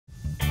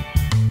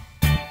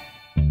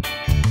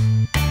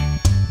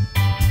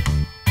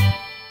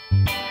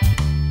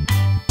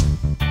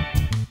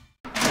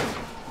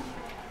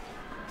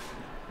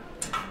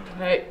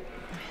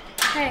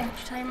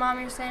Hey Mom,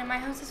 you're staying at my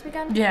house this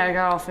weekend? Yeah, I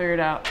got all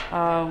figured out.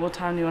 What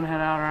time do you want to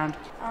head out around?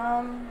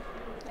 I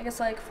guess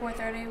like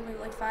 4:30, leave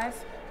like 5.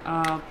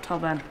 Till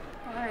then.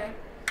 Alright.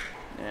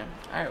 Yeah.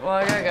 Alright, well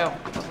I gotta go.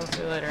 I'll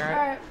see you later,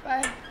 alright? Alright,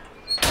 bye.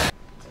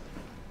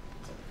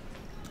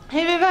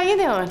 Hey babe, how you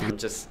doing? I'm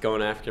just going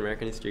to African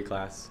American history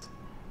class.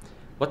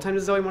 What time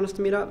does Zoe want us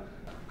to meet up?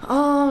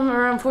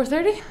 Around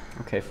 4:30?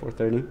 Okay,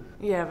 4:30.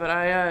 Yeah, but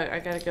I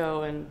gotta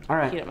go and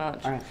heat up my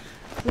lunch. Alright.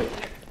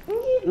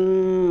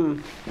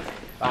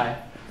 Bye.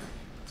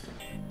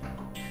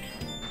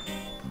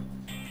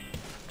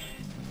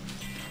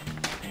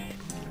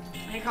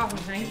 Hey, coffee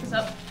thing. What's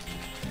up?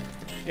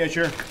 Yeah,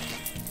 sure.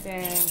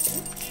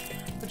 Thanks.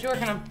 What you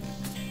working on?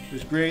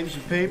 Just grading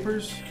some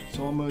papers. It's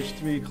almost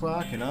 3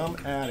 o'clock and I'm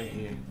out of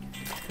here.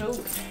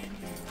 Cool.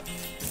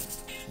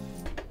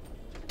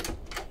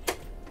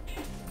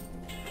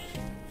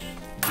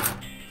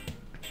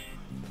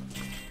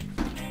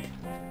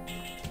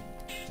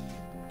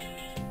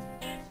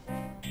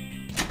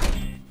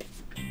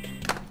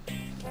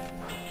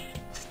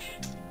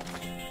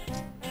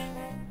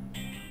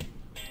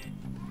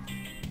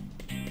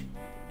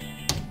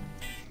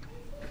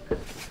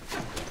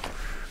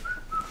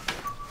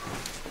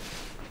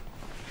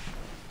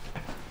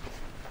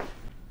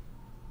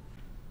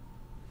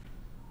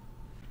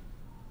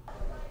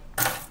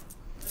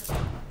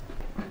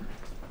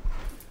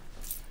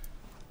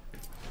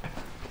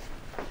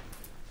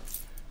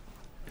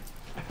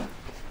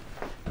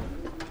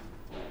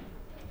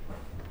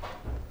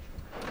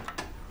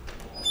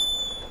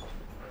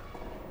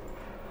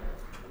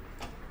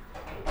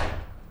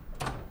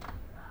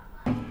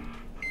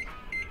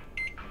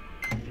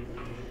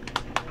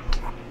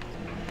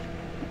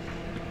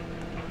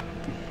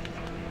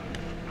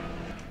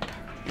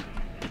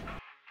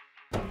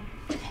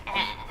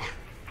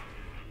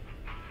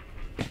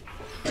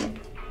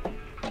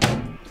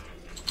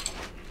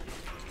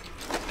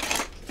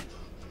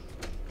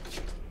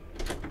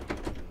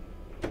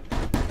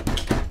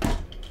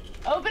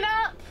 Open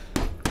up!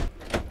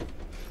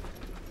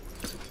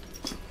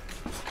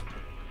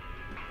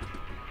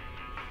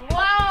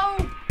 Hello?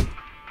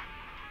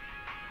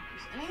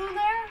 Is anyone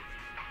there?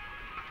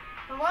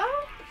 Hello?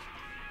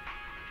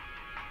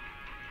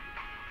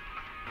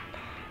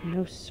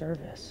 No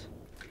service.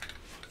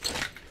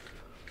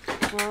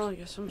 Well, I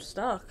guess I'm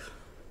stuck.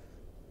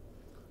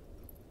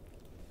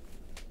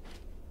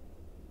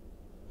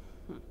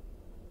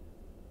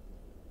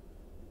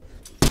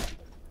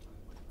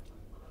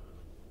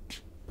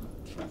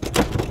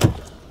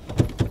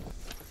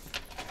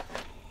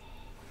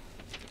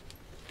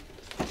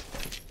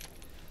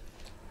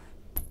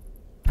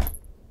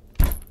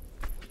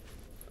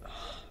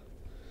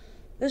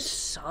 This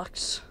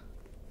sucks.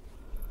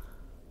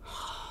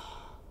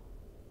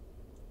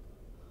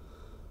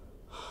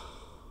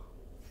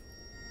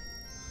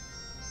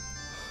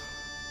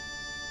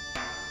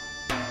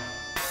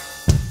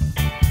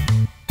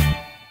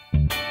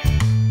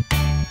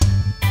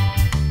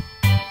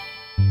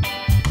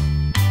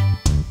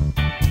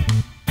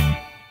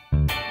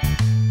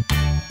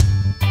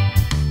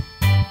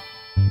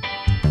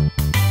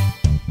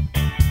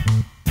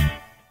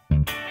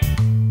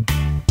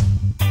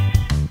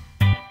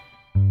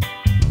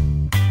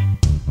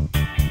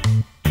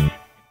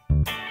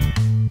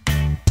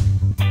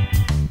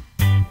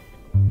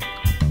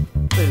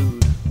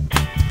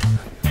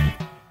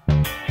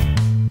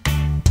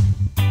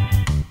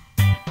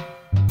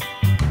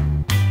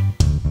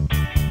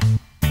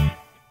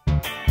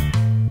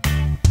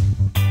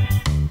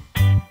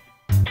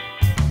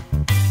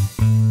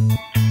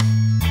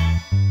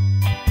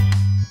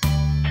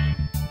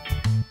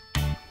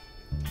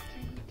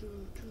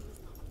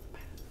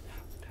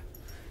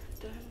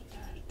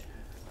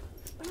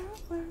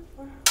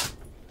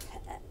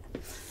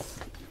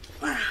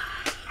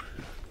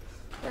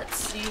 Let's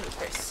see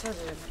what I said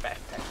in the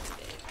backpack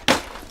today.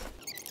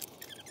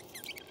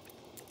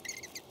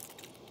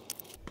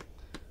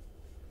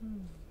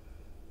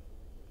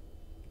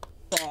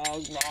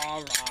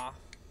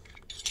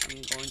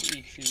 I'm going to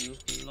eat you.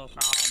 Look,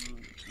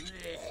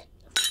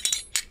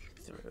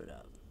 throw it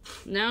up.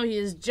 Now he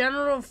is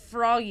General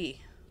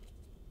Froggy.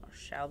 Or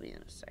shall be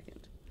in a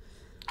second.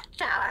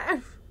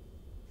 I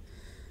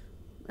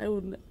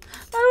will never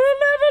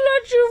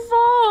let you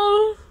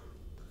fall.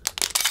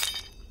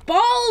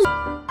 Balls!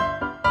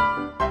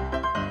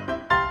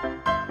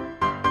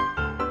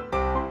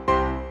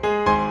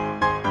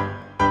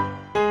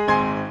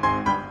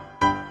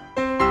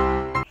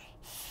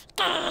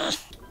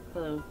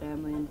 Hello,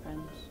 family and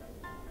friends.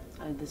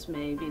 This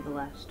may be the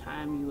last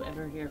time you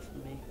ever hear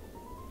from me.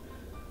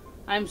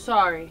 I'm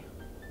sorry,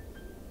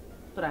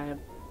 but I have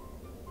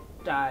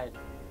died.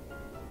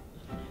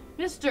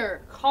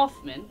 Mr.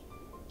 Kaufman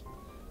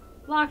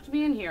locked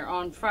me in here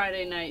on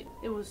Friday night.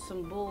 It was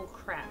some bull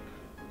crap,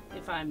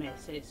 if I may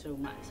say so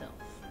myself.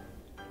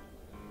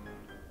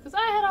 Because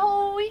I had a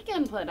whole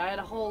weekend planned. I had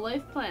a whole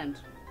life planned.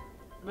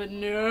 But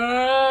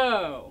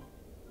no!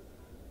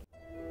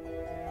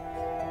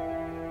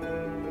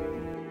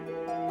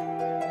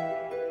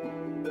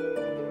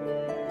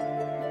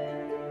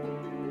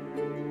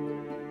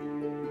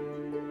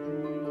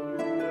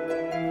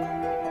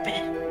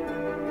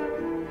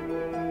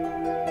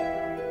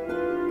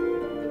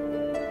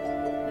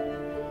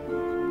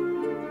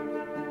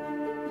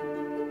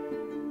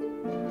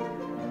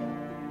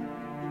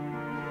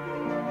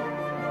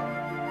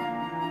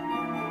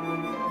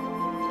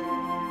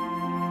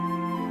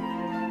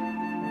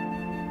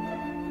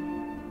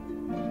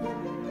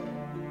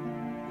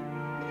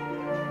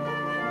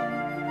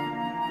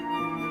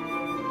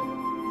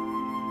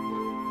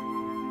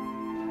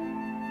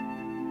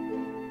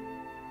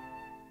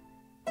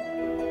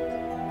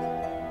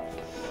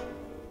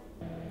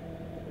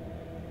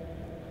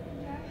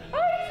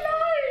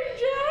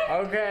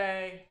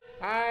 Okay.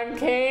 I'm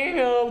king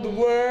of the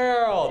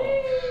world.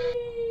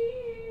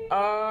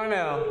 Oh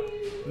no.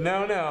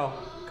 No, no.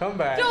 Come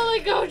back. Don't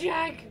let go,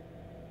 Jack!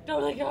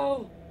 Don't let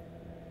go!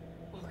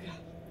 Oh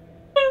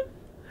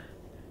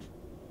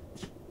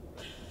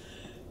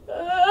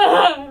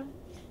god.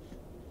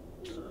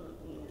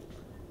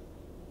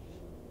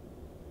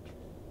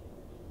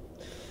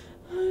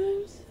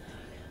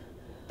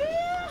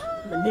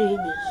 My name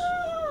is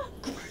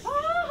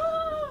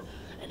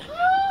and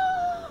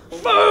I'm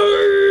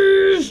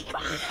first.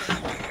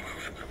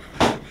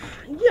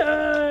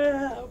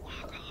 Yeah. Oh,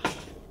 God.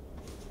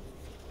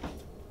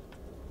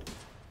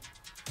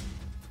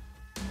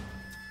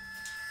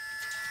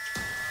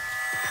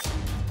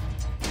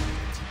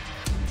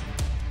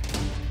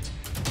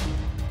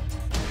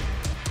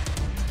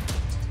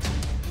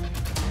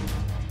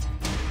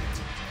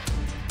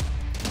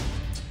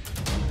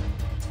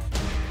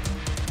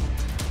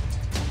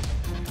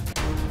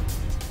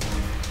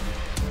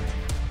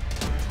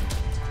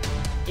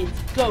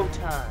 It's go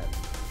time.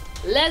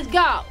 Let's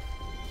go.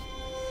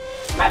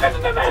 I'm not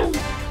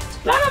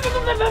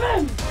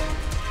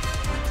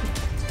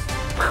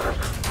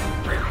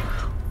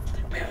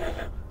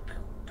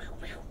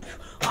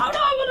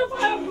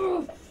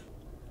fireproof.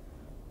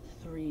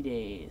 3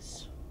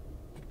 days.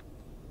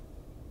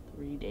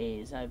 3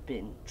 days I've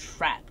been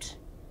trapped,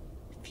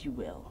 if you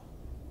will,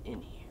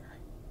 in here.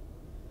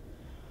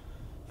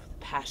 For the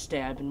past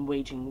day I've been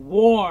waging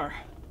war.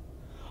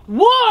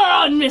 War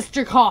on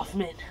Mr.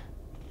 Kaufman.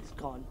 It's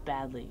gone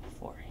badly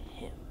for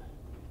him.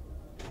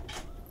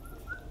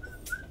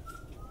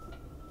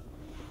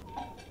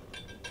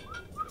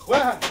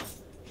 Wow.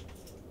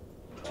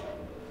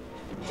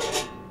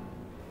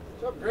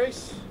 What's up,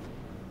 Grace?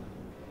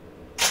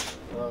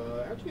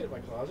 How'd you get in my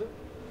closet?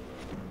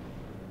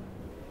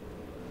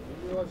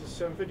 You realize it's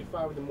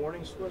 7:55 in the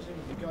morning, school hasn't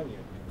even begun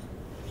yet.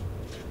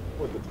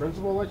 What, the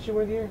principal let you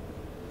in here?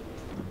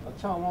 I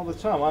tell him all the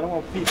time, I don't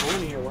want people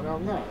in here when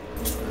I'm not.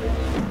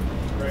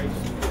 Grace.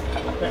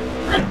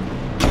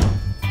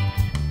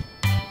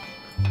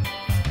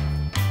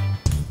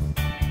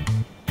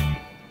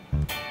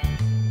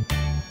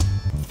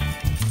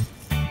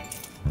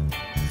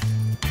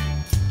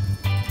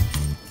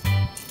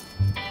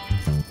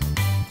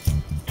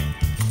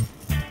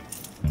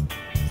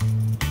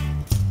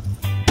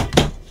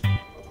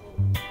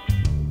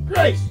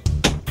 Grace!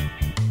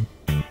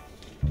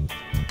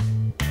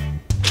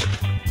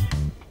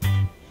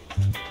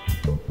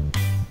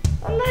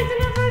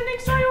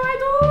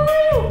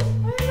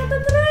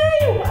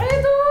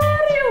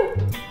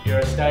 You're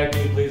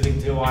aesthetically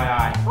pleasing to my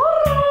eye.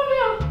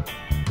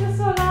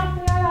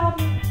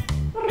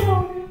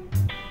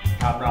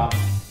 How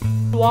problem?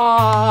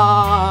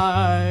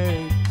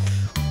 Why?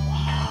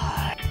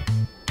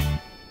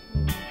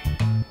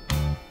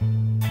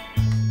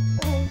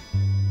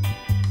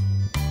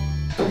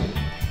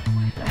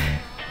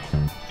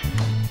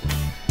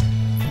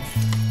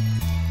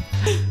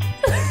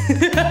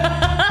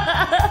 Why?